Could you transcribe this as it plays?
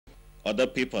Other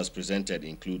papers presented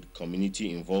include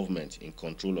Community Involvement in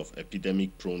Control of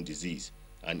Epidemic-Prone Disease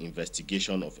and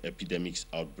Investigation of Epidemics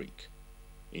Outbreak.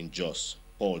 In Jos,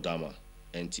 Paul Dama,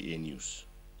 NTA News.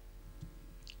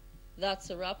 That's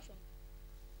a wrap.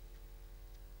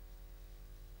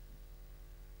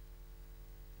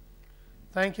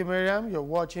 Thank you, Miriam. You're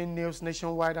watching News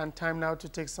Nationwide, and time now to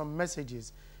take some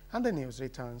messages, and the news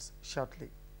returns shortly.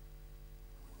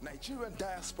 Nigerian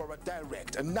Diaspora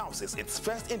Direct announces its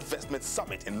first investment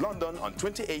summit in London on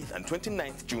 28th and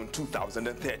 29th June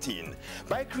 2013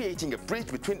 by creating a bridge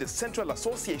between the Central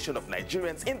Association of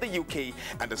Nigerians in the UK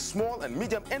and the Small and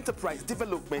Medium Enterprise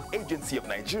Development Agency of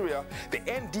Nigeria. The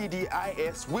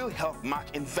NDDIS will help match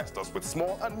investors with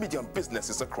small and medium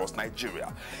businesses across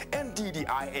Nigeria.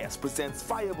 NDDIS presents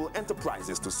viable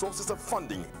enterprises to sources of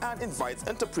funding and invites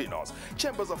entrepreneurs,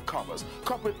 chambers of commerce,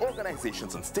 corporate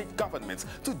organizations and state governments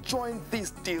to join this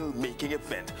deal-making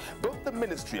event. Both the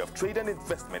Ministry of Trade and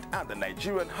Investment and the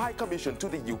Nigerian High Commission to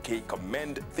the UK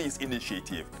commend this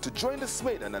initiative. To join the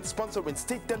Sweden and sponsoring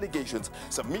state delegations,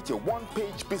 submit your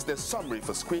one-page business summary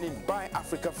for screening by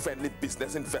Africa-friendly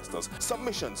business investors.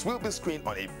 Submissions will be screened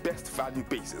on a best value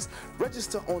basis.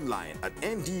 Register online at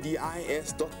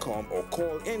nddis.com or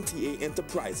call NTA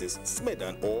Enterprises,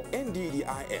 Sweden or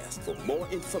NDDIS for more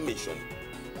information.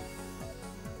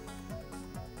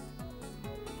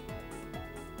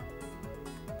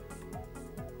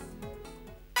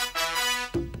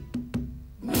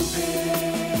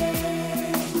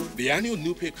 The annual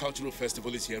Nupe Cultural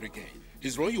Festival is here again.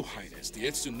 His Royal Highness, the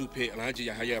Etsu Nupe Alhaji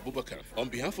Yahaya Abubakar, on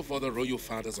behalf of other royal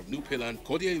fathers of Nupe Land,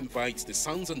 cordially invites the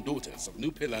sons and daughters of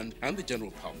Nupe Land and the general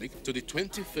public to the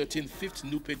 2013 5th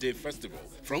Nupe Day Festival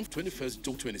from 21st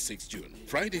to 26th June.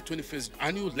 Friday, 21st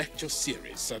Annual Lecture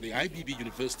Series at the IBB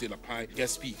University Lapai,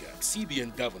 guest speaker,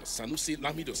 CBN Governor Sanusi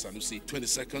Lamido Sanusi,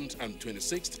 22nd and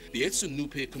 26th. The Etsu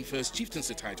Nupe confers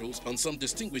chieftaincy titles on some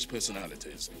distinguished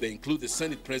personalities. They include the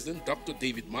Senate President, Dr.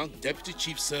 David Mark, Deputy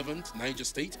Chief Servant, Niger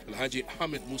State, Alhaji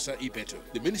Ahmed Musa Ibeto,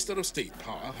 the Minister of State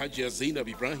Power, Hajia Zainab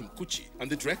Ibrahim Kuchi, and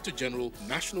the Director General,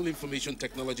 National Information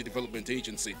Technology Development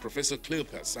Agency, Professor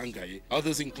Cleopas Sangaye.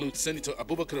 Others include Senator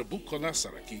Abubakar Bukola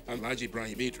Saraki and Haji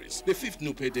Ibrahim Idris. The 5th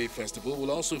Nupe Day Festival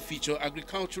will also feature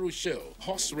agricultural show,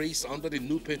 horse race under the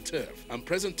Nupe turf, and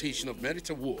presentation of merit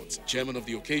awards. Chairman of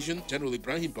the occasion, General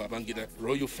Ibrahim Babangida,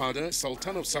 Royal Father,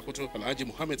 Sultan of Sokoto, Alhaji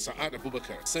Muhammad Sa'ad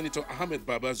Abubakar, Senator Ahmed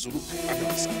Baba Zulu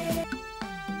Adams.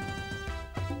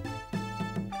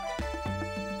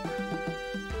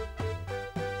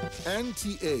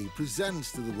 NTA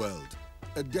presents to the world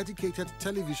a dedicated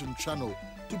television channel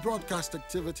to broadcast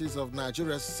activities of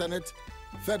Nigeria's Senate,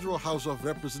 Federal House of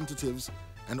Representatives,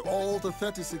 and all the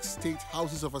 36 state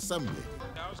houses of assembly.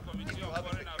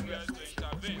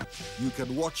 You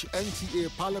can watch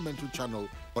NTA Parliamentary Channel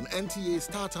on NTA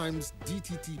StarTimes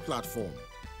DTT platform.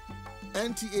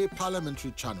 NTA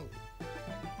Parliamentary Channel.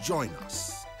 Join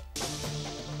us.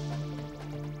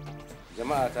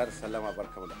 Jama'a ta da sallama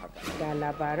barkamu da haka. Da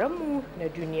labaranmu na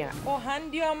duniya.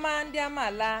 Ọhandiọma ndị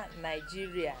amaala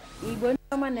Nigeria. Igbo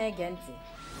ndịọma na-ege ntị.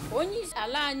 Onyeisi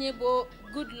ala anyị bụ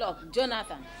Goodluck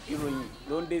Jonathan. Ìròyìn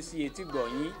ló ń dé sí etí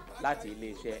gbọ̀nyín láti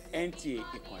iléeṣẹ́ NTA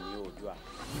ìkànnì Oòduà.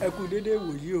 Ẹ kú dédé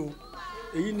wòyí o.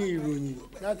 Èyí ni ìròyìn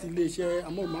láti iléeṣẹ́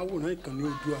amóhùnmáwòrán ìkànnì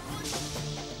Oòduà.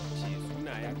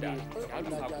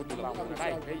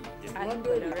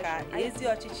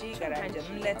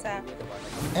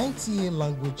 NTA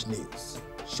Language News,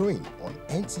 showing on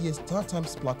NTA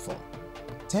StarTimes platform,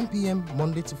 10 p.m.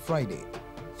 Monday to Friday,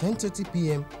 10:30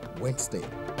 p.m. Wednesday.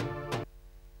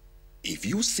 If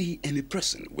you see any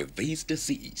person with this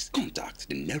disease, contact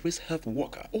the nearest health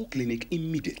worker or clinic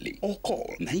immediately or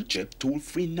call Niger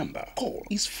toll-free number. Call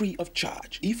is free of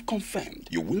charge. If confirmed,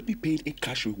 you will be paid a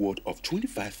cash reward of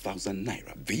 25,000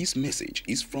 naira. This message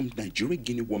is from Nigeria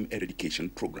Guinea Worm Eradication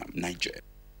Program, Niger.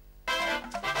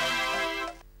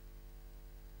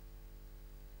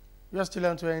 We are still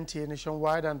on to NTA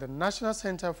Nationwide, and the National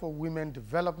Center for Women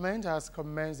Development has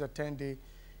commenced a 10-day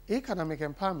economic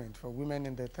empowerment for women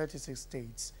in the 36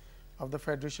 states of the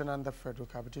Federation and the Federal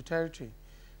Capital Territory.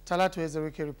 Talatu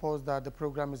Ezerike reports that the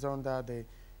program is under the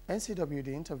NCWD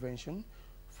intervention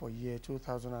for year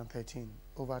 2013.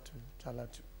 Over to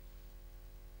Talatu.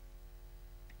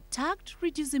 Tagged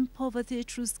Reducing Poverty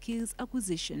Through Skills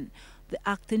Acquisition, the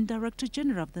Acting Director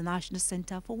General of the National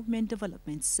Center for Women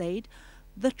Development said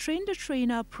the Train the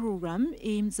Trainer program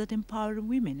aims at empowering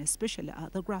women, especially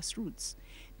at the grassroots.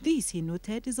 This, he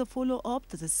noted, is a follow-up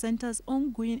to the center's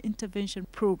ongoing intervention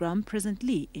program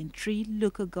presently in 3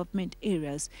 local government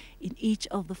areas in each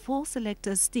of the 4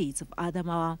 selected states of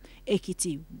Adamawa,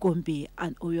 Ekiti, Gombe,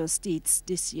 and Oyo states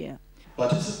this year.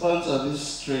 Participants at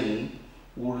this training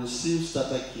will receive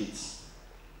starter kits.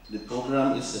 The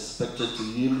program is expected to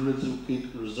yield quick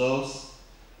results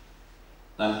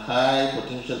and high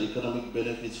potential economic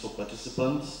benefits for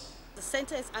participants. The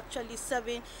center is actually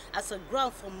serving as a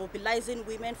ground for mobilizing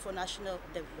women for national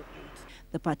development.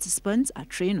 The participants are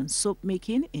trained on soap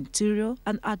making, interior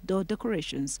and outdoor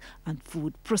decorations, and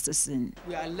food processing.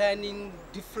 We are learning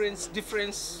different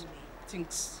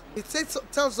things. It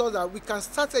tells us that we can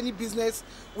start any business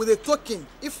with a token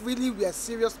if really we are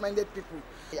serious-minded people.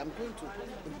 I am going to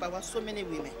empower so many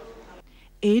women.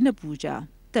 In Abuja,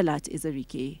 Talat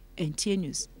Izarike, NTA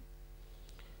News.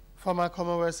 Former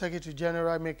Commonwealth Secretary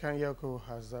General Emeka Nyako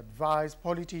has advised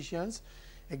politicians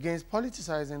against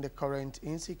politicizing the current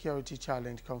insecurity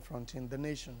challenge confronting the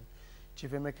nation.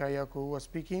 Chief Emeka Nyako was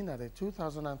speaking at the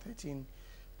 2013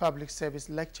 Public Service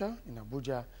Lecture in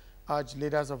Abuja, urged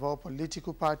leaders of all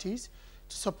political parties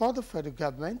to support the federal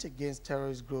government against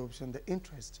terrorist groups in the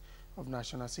interest of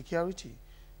national security.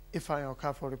 Ifeanyi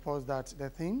Okafor reports that the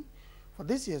theme for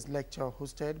this year's lecture,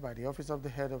 hosted by the Office of the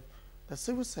Head of the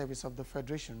Civil Service of the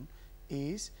Federation,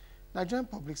 is Nigerian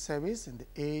Public Service in the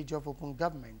Age of Open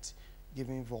Government,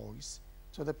 giving voice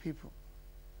to the people.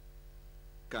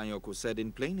 Kanyoko said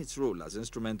in playing its role as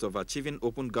instrument of achieving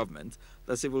open government,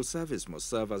 the civil service must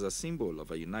serve as a symbol of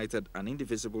a united and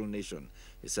indivisible nation.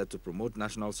 He said to promote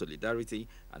national solidarity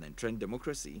and entrench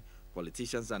democracy,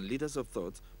 politicians and leaders of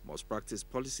thought must practice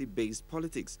policy-based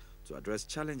politics to address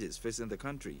challenges facing the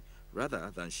country, rather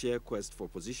than sheer quest for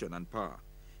position and power.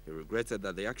 He regretted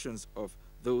that the actions of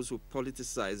those who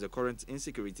politicize the current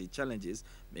insecurity challenges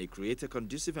may create a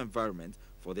conducive environment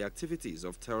for the activities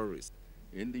of terrorists.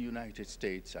 In the United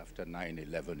States after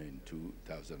 9/11 in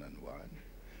 2001,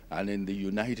 and in the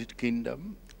United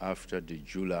Kingdom after the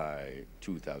July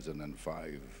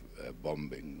 2005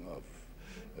 bombing of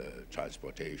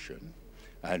transportation,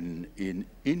 and in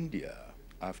India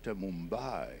after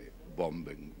Mumbai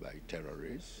bombing by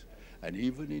terrorists, and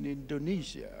even in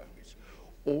Indonesia,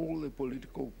 all the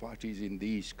political parties in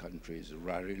these countries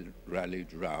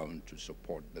rallied round to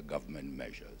support the government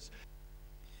measures.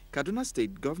 Kaduna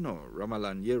State Governor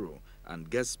Ramalan Yero and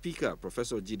guest speaker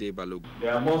Professor Jide Balogun.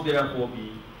 There must therefore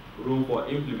be room for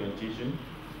implementation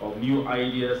of new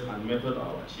ideas and methods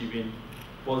of achieving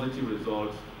positive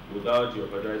results without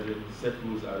jeopardizing set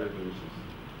rules and regulations.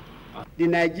 The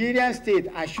Nigerian state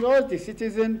assures the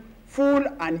citizen full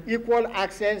and equal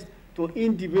access to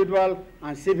individual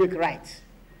and civic rights.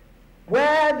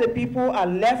 Where the people are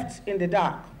left in the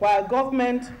dark, while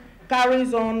government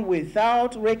carries on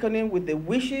without reckoning with the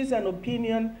wishes and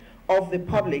opinion of the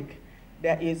public,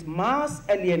 there is mass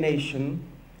alienation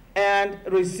and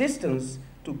resistance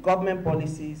to government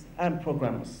policies and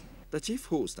programs. The chief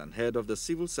host and head of the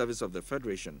Civil Service of the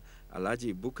Federation,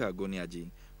 Alhaji Buka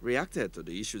Goniaji, reacted to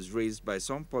the issues raised by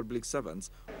some public servants.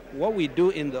 What we do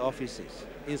in the offices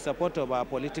in support of our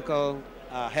political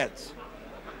heads,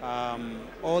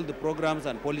 all the programs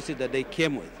and policies that they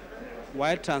came with,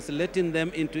 while translating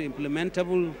them into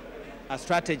implementable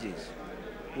strategies,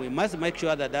 we must make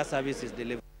sure that that service is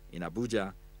delivered. In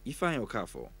Abuja, Ifeanyi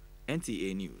Okafor,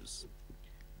 NTA News.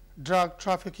 Drug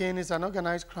trafficking is an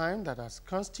organized crime that has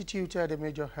constituted a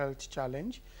major health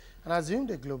challenge and assumed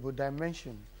a global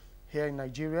dimension. Here in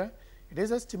Nigeria, it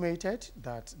is estimated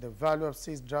that the value of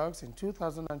seized drugs in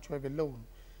 2012 alone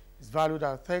is valued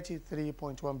at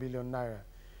 33.1 billion naira.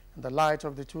 In the light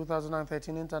of the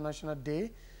 2013 International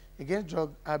Day Against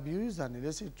Drug Abuse and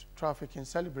Illicit Trafficking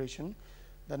celebration,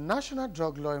 the National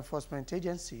Drug Law Enforcement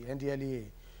Agency, NDLEA,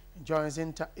 joins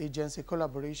interagency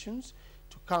collaborations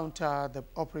to counter the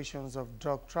operations of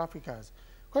drug traffickers.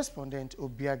 Correspondent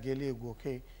Obiageli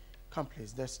Egwoke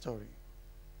completes the story.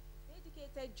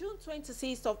 Dedicated June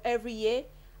 26th of every year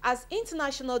as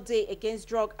International Day Against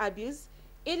Drug Abuse,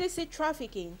 Illicit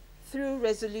Trafficking through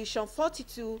Resolution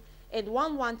 42 and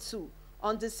 112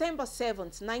 on December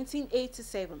 7th,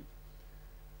 1987.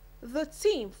 The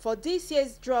theme for this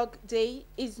year's Drug Day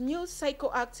is New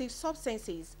Psychoactive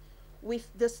Substances, with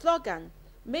the slogan,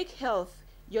 "Make health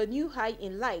your new high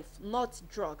in life, not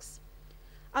drugs."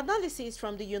 Analysis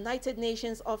from the United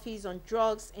Nations Office on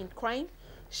Drugs and Crime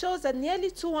shows that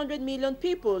nearly 200 million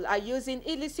people are using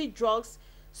illicit drugs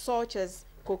such as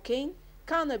cocaine,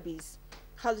 cannabis,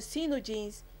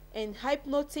 hallucinogens, and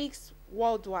hypnotics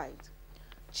worldwide.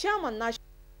 Chairman National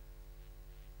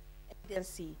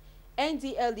Agency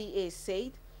NDLEA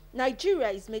said Nigeria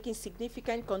is making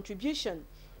significant contribution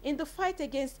in the fight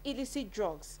against illicit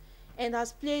drugs and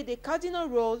has played a cardinal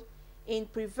role in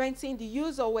preventing the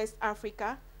use of West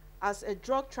Africa as a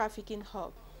drug trafficking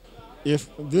hub. If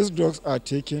these drugs are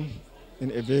taken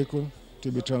in a vehicle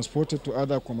to be transported to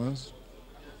other commands,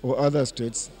 or other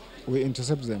states, we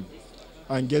intercept them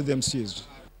and get them seized.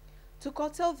 To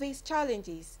curtail these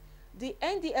challenges, the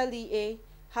NDLEA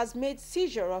has made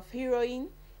seizure of heroin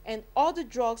and other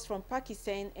drugs from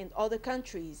Pakistan and other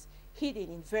countries hidden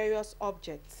in various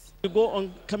objects. We go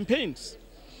on campaigns.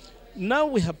 Now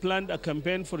we have planned a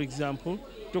campaign, for example,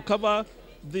 to cover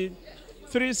the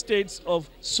 3 states of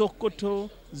Sokoto,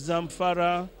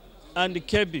 Zamfara, and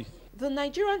Kebbi. The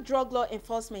Nigerian Drug Law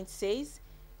Enforcement says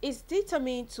it's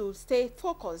determined to stay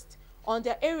focused on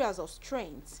their areas of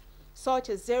strength, such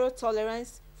as zero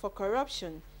tolerance for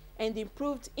corruption and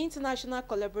improved international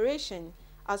collaboration,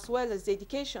 as well as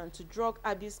dedication to drug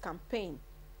abuse campaign.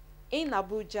 In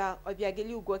Abuja,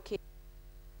 Obiageli Ugwoke.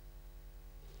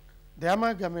 The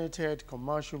Amalgamated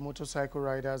Commercial Motorcycle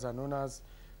Riders and Owners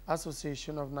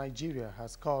Association of Nigeria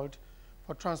has called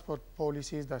for transport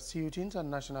policies that suit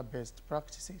international best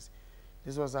practices.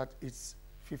 This was at its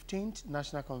 15th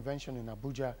National Convention in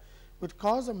Abuja, with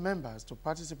calls on members to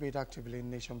participate actively in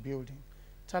nation building.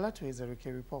 Talatu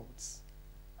Ezerike reports.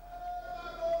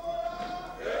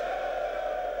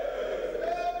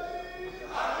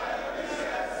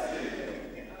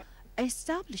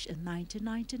 Established in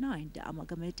 1999, the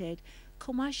Amalgamated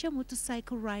Commercial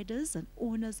Motorcycle Riders and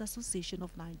Owners Association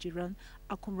of Nigeria,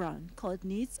 ACOMRAN,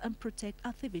 coordinates and protects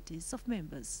activities of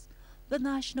members. The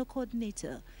national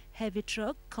coordinator, Heavy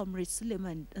Truck, Comrade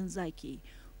Suleiman Nzaki,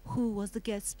 who was the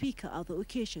guest speaker at the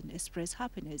occasion, expressed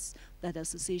happiness that the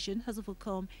association has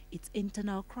overcome its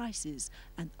internal crisis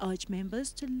and urged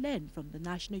members to learn from the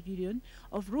National Union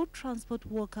of Road Transport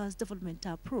Workers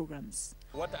Developmental Programs.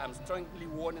 What I'm strongly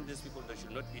warning these people, they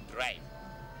should not be driven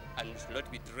and should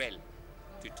not be drilled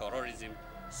to terrorism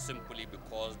simply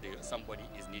because somebody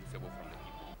is need favor from the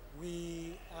people.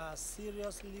 We are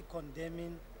seriously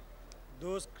condemning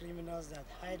those criminals that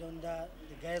hide under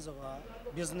the guise of our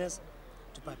business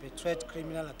to perpetrate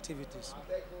criminal activities.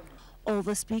 All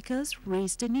the speakers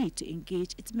raised the need to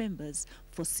engage its members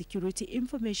for security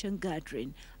information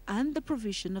gathering and the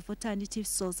provision of alternative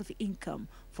source of income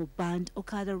for banned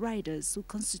Okada riders who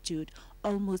constitute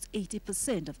almost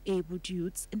 80% of abled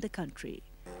youths in the country.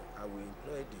 I will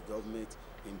employ the government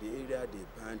in the area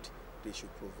they banned. They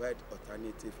should provide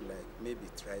alternative like maybe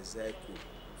tricycle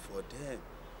for them,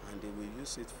 and they will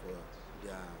use it for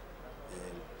their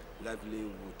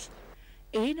livelihood.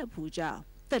 In Abuja,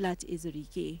 Talat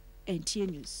Ezerike, NTA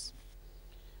News.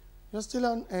 You're still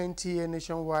on NTA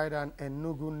Nationwide, and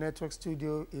Enugu Network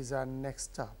Studio is our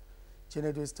next stop.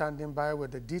 Chinedu is standing by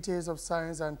with the details of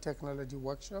Science and Technology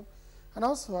Workshop and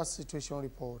also a situation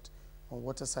report on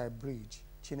Waterside Bridge.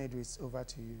 Chinedu, it's over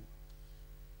to you.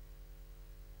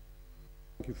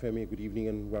 Thank you, Femi. Good evening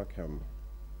and welcome.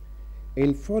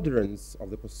 In furtherance of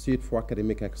the pursuit for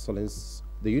academic excellence,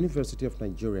 the University of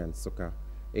Nigeria, Nsukka,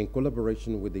 in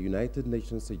collaboration with the United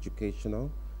Nations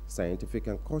Educational, Scientific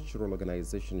and Cultural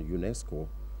Organization, UNESCO,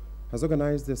 has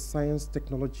organized a Science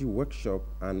Technology Workshop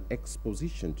and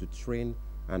exposition to train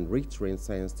and retrain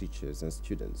science teachers and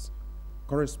students.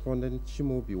 Correspondent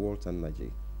Chimobi Walter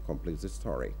Naji completes the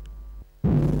story.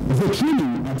 The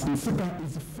training at Nsukka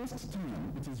is the first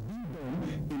time it is being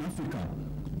done in Africa.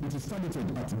 It is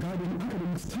targeted at guiding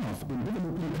academic staff in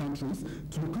developing countries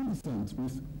to be conversant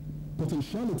with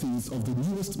potentialities of the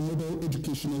newest mobile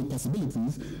educational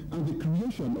possibilities and the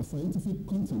creation of scientific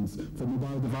contents for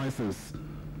mobile devices.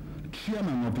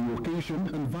 Chairman of the occasion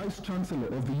and Vice Chancellor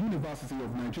of the University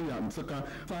of Nigeria, Nsukka,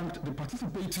 thanked the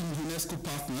participating UNESCO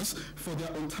partners for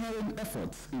their untiring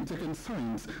efforts in taking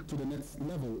science to the next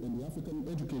level in the African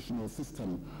educational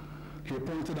system. He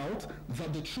pointed out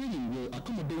that the training will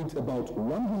accommodate about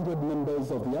 100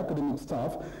 members of the academic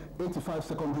staff, 85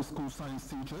 secondary school science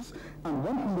teachers, and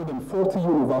 140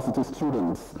 university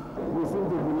students. We seem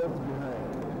to be left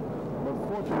behind, but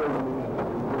fortunately,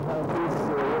 we have this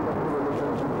wonderful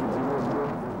relationship with UNESCO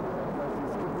that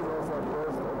is keeping us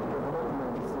abreast of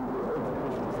developments in the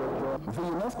education sector. The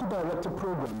UNESCO Director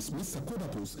Programs, Mr.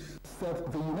 Kodatos, said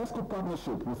the UNESCO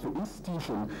partnership with the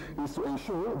institution is to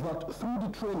ensure that through the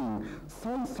training,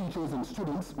 science teachers and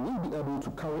students will be able to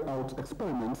carry out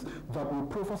experiments that will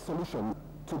proffer solutions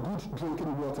to good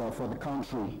drinking water for the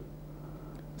country.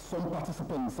 Some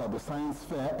participants at the science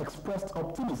fair expressed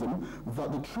optimism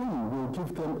that the training will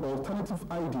give them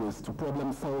alternative ideas to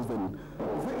problem solving.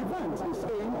 The event is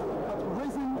aimed at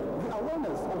raising the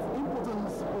awareness of the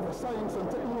importance of science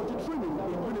and technology training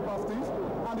in universities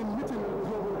and in meeting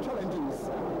global challenges.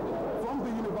 From the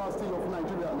University of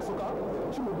Nigeria, Nsukka,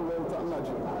 Chimobi Walter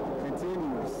Naji, NTA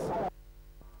News.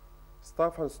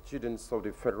 Staff and students of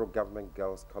the Federal Government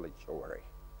Girls College, Owerri,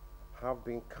 have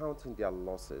been counting their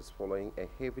losses following a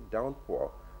heavy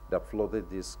downpour that flooded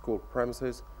the school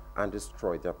premises and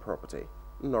destroy their property.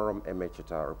 Noram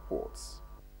Emechita reports.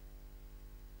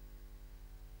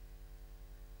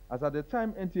 As at the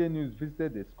time NTA News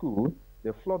visited the school,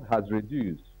 the flood has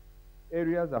reduced.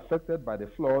 Areas affected by the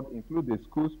flood include the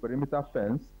school's perimeter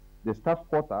fence, the staff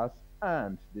quarters,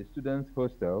 and the students'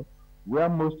 hostel, where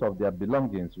most of their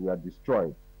belongings were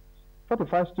destroyed.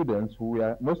 45 students who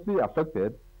were mostly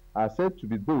affected are said to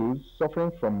be those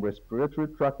suffering from respiratory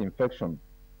tract infection.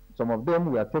 Some of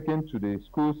them were taken to the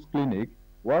school's clinic,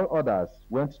 while others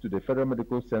went to the Federal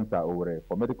Medical Center Owerri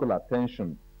for medical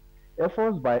attention.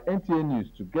 Efforts by NTA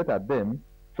News to get at them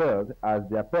failed as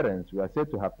their parents were said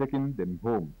to have taken them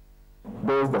home.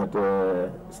 Those that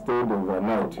stayed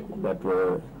overnight that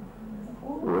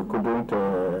we couldn't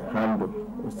handle,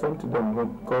 we sent them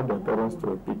home, called their parents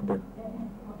to pick them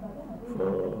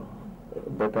for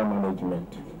better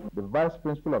management. The vice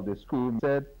principal of the school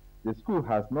said the school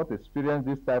has not experienced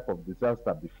this type of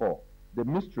disaster before. The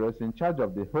mistress in charge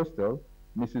of the hostel,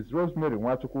 Mrs. Rosemary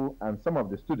Nwachukwu, and some of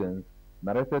the students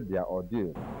narrated their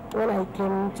ordeal. When I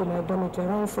came to my dormitory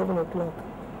around 7 o'clock,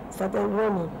 started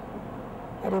raining.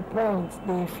 At a point,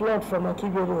 the flood from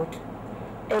Akibe Road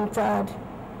entered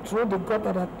through the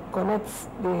gutter that connects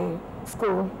the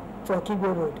school to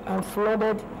Akibe Road and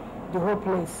flooded the whole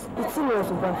place. The thing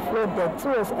was overflowed. The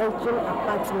thing was entering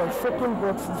apartments, soaking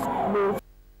boxes.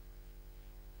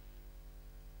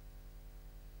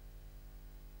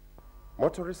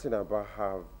 Motorists in Aba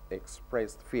have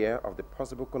expressed fear of the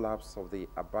possible collapse of the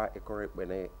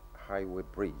Aba-Ekore-Bene Highway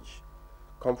Bridge.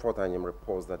 Comfort Anyim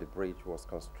reports that the bridge was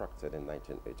constructed in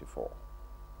 1984.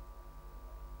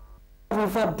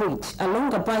 River Bridge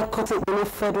along Aba-Ekore-Bene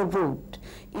Federal Road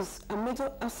is a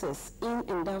major access in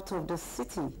and out of the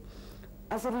city.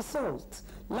 As a result,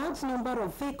 large number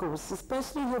of vehicles,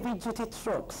 especially heavy-duty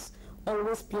trucks,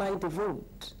 always ply the road.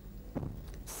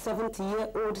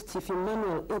 70-year-old Chief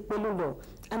Emmanuel Ekpelulo,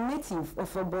 a native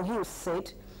of Obohil,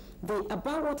 said the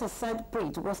Aba Waterside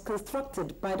Bridge was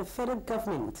constructed by the federal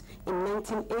government in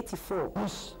 1984.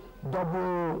 This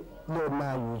double load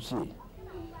now you see,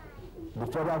 the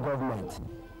federal government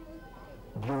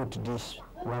built this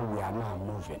when we are now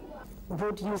moving.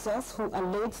 Road users who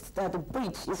alleged that the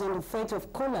bridge is on the verge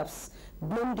of collapse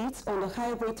blamed it on the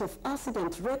high rate of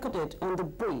accidents recorded on the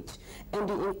bridge and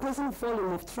the increasing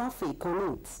volume of traffic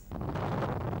on it.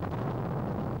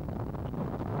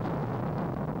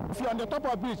 If you're on the top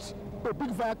of a bridge, a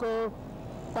big vehicle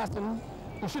passing,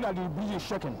 you see that the bridge is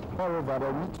shaking. Moreover,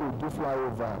 they need to do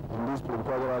flyover in this place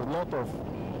because there are a lot of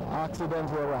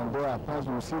accidents here and there. As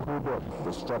you see,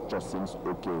 the structure seems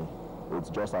okay. It's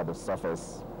just at the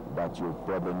surface that you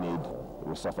probably need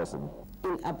resurfacing.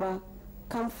 In Aba,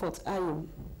 Comfort Ayum,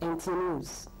 NTA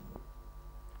News.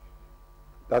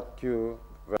 Thank you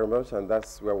very much, and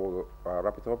that's where we'll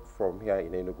wrap it up from here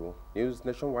in Enugu. News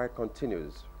Nationwide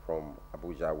continues from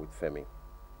Abuja with Femi.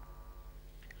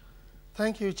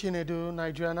 Thank you, Chinedu.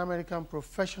 Nigerian American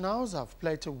professionals have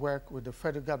pledged to work with the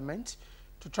federal government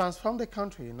to transform the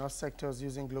country in all sectors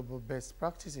using global best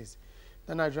practices.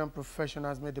 The Nigerian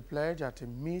professionals made the pledge at a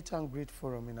meet and greet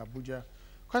forum in Abuja.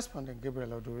 Correspondent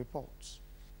Gabriel Odo reports.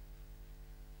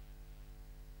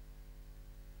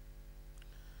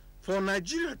 For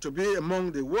Nigeria to be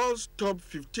among the world's top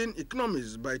 15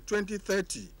 economies by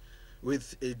 2030,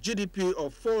 with a GDP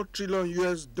of $4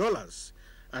 trillion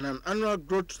and an annual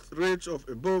growth rate of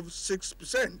above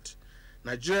 6%,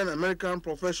 Nigerian American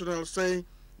professionals say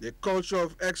the culture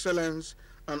of excellence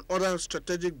and other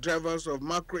strategic drivers of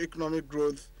macroeconomic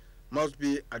growth must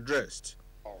be addressed.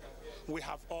 We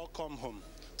have all come home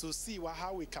to see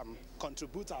how we can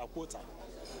contribute our quota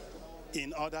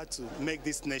in order to make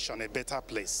this nation a better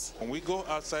place. When we go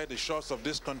outside the shores of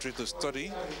this country to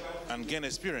study and gain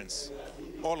experience,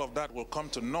 all of that will come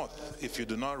to naught if you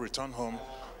do not return home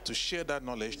to share that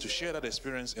knowledge, to share that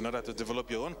experience in order to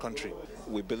develop your own country.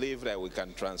 We believe that we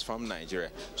can transform Nigeria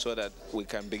so that we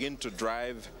can begin to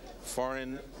drive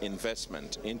foreign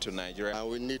investment into Nigeria.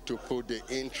 We need to put the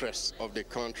interests of the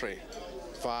country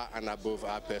far and above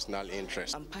our personal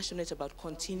interests. I'm passionate about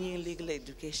continuing legal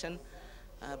education,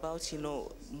 about,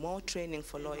 more training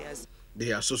for lawyers.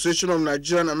 The Association of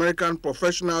Nigerian American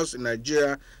Professionals in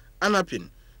Nigeria, ANAPIN,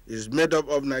 is made up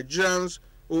of Nigerians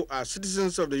who are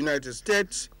citizens of the United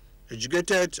States,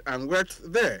 educated and worked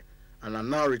there, and are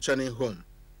now returning home.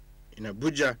 In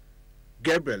Abuja,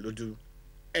 Gabriel Odu,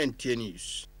 NTA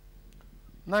News.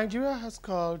 Nigeria has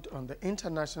called on the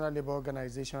International Labour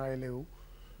Organization, ILO,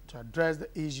 to address the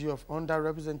issue of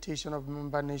underrepresentation of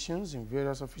member nations in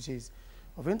various offices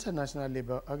of International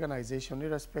Labour Organization,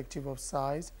 irrespective of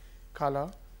size, color,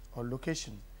 or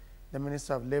location. The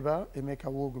Minister of Labour, Emeka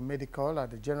Wogu, made a call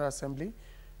at the General Assembly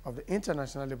of the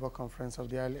International Labour Conference of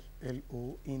the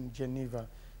ILO in Geneva,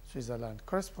 Switzerland.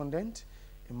 Correspondent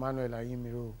Emmanuel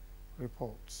Ayimiro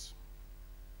reports.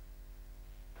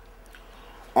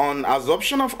 On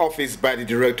assumption of office by the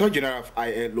Director General of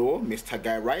ILO, Mr.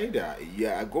 Guy Ryder, a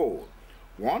year ago,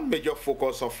 one major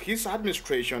focus of his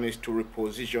administration is to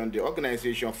reposition the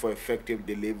organization for effective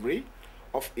delivery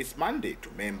of its mandate to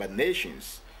member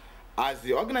nations, as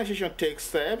the organization takes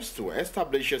steps to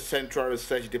establish a central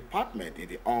research department in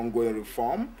the ongoing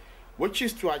reform, which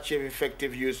is to achieve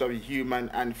effective use of human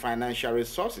and financial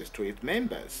resources to its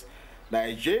members.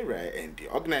 Nigeria and the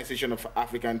Organization of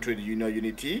African Trade Union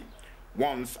Unity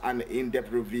wants an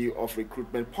in-depth review of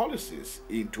recruitment policies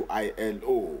into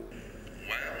ILO.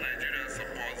 While Nigeria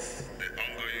supports the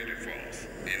ongoing reforms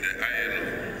in the ILO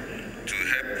to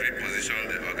help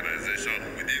reposition the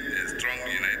organization within a strong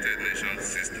United Nations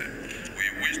system,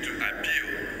 we wish to appeal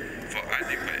for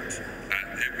adequate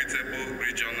and equitable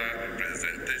regional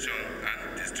representation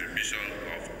and distribution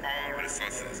of all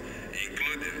resources,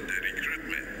 including the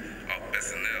recruitment of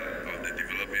personnel of the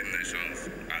developing nations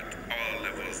at all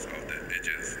levels of the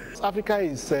agency. Africa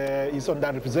is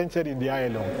underrepresented in the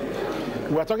ILO.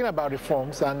 We are talking about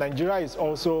reforms, and Nigeria is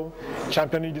also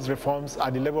championing these reforms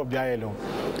at the level of the ILO,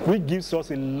 which gives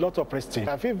us a lot of prestige.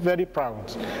 I feel very proud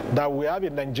that we have a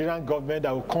Nigerian government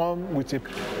that will come with a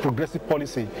progressive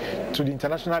policy to the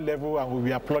international level and will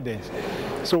be applauded.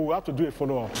 So we have to do a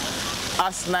follow-up.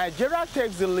 As Nigeria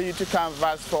takes the lead to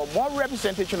canvass for more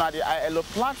representation at the ILO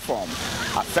platform,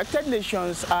 affected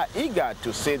nations are eager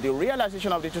to see the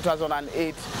realization of the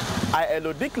 2008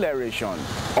 ILO Declaration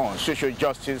on Social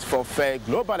Justice for Fair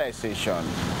Globalization.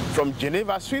 From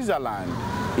Geneva, Switzerland,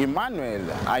 Emmanuel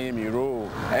Ayimiro,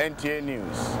 NTA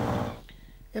News.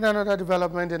 In another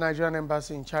development, the Nigerian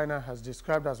embassy in China has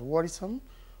described as worrisome,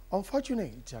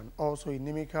 unfortunate, and also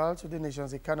inimical to the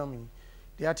nation's economy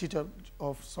the attitude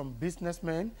of some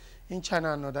businessmen in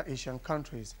China and other Asian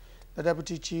countries. The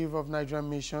Deputy Chief of Nigerian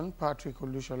Mission, Patrick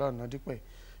Olushola Nodikwe,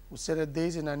 who said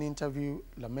this in an interview,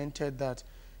 lamented that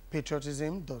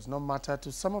patriotism does not matter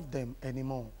to some of them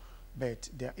anymore, but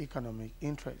their economic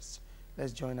interests.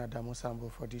 Let's join Adamu Sambo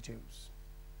for details.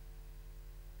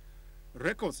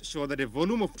 Records show that the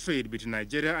volume of trade between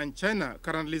Nigeria and China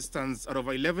currently stands at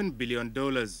over $11 billion.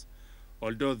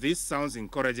 Although this sounds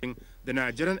encouraging, the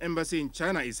Nigerian embassy in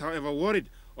China is, however, worried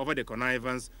over the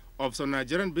connivance of some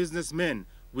Nigerian businessmen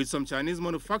with some Chinese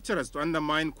manufacturers to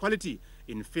undermine quality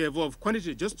in favor of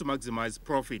quantity just to maximize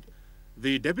profit.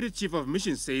 The Deputy Chief of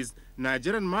Mission says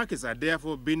Nigerian markets are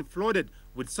therefore being flooded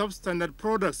with substandard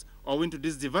products owing to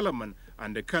this development,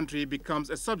 and the country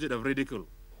becomes a subject of ridicule.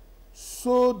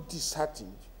 So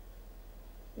disheartened.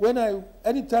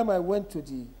 Anytime I went to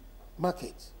the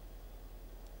market,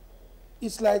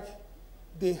 it's like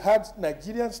they had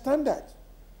Nigerian standards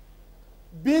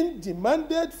being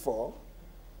demanded for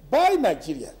by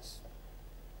Nigerians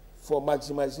for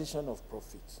maximization of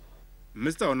profits.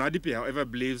 Mr. Onadipe, however,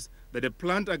 believes that the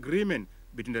planned agreement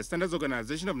between the Standards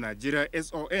Organization of Nigeria,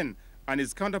 SON, and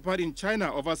its counterpart in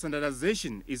China over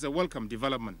standardization is a welcome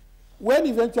development. When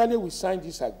eventually we sign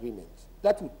this agreement,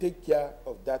 that will take care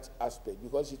of that aspect,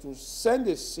 because it will send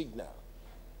a signal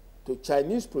to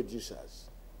Chinese producers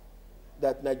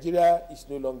that Nigeria is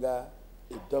no longer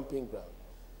a dumping ground.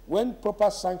 When proper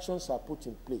sanctions are put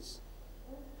in place,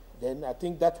 then I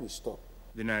think that will stop.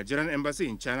 The Nigerian embassy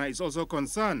in China is also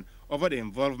concerned over the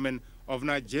involvement of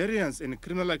Nigerians in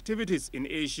criminal activities in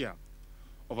Asia.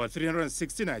 Over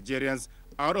 360 Nigerians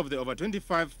out of the over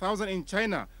 25,000 in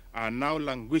China are now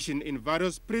languishing in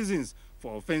various prisons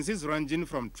for offenses ranging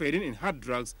from trading in hard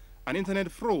drugs and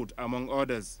internet fraud, among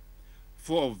others.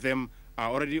 4 of them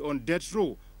are already on death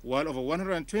row, while over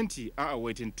 120 are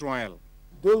awaiting trial.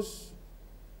 Those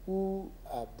who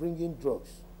are bringing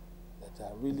drugs that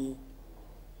are really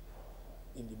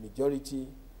in the majority,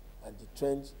 and the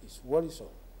trend is worrisome.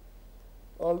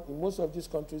 In most of these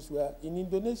countries, in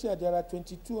Indonesia, there are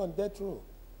 22 on death row.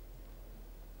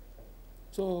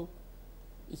 So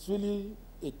it's really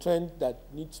a trend that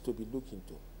needs to be looked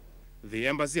into. The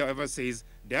embassy, however, says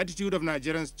the attitude of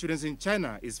Nigerian students in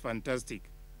China is fantastic.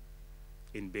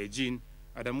 In Beijing,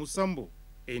 Adamu Sambo,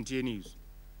 NTA News.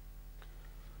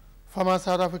 Former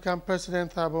South African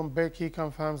President Thabo Mbeki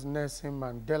confirms Nelson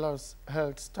Mandela's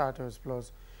health status,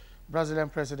 plus Brazilian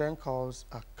president calls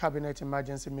a cabinet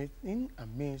emergency meeting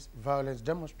amidst violence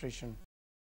demonstration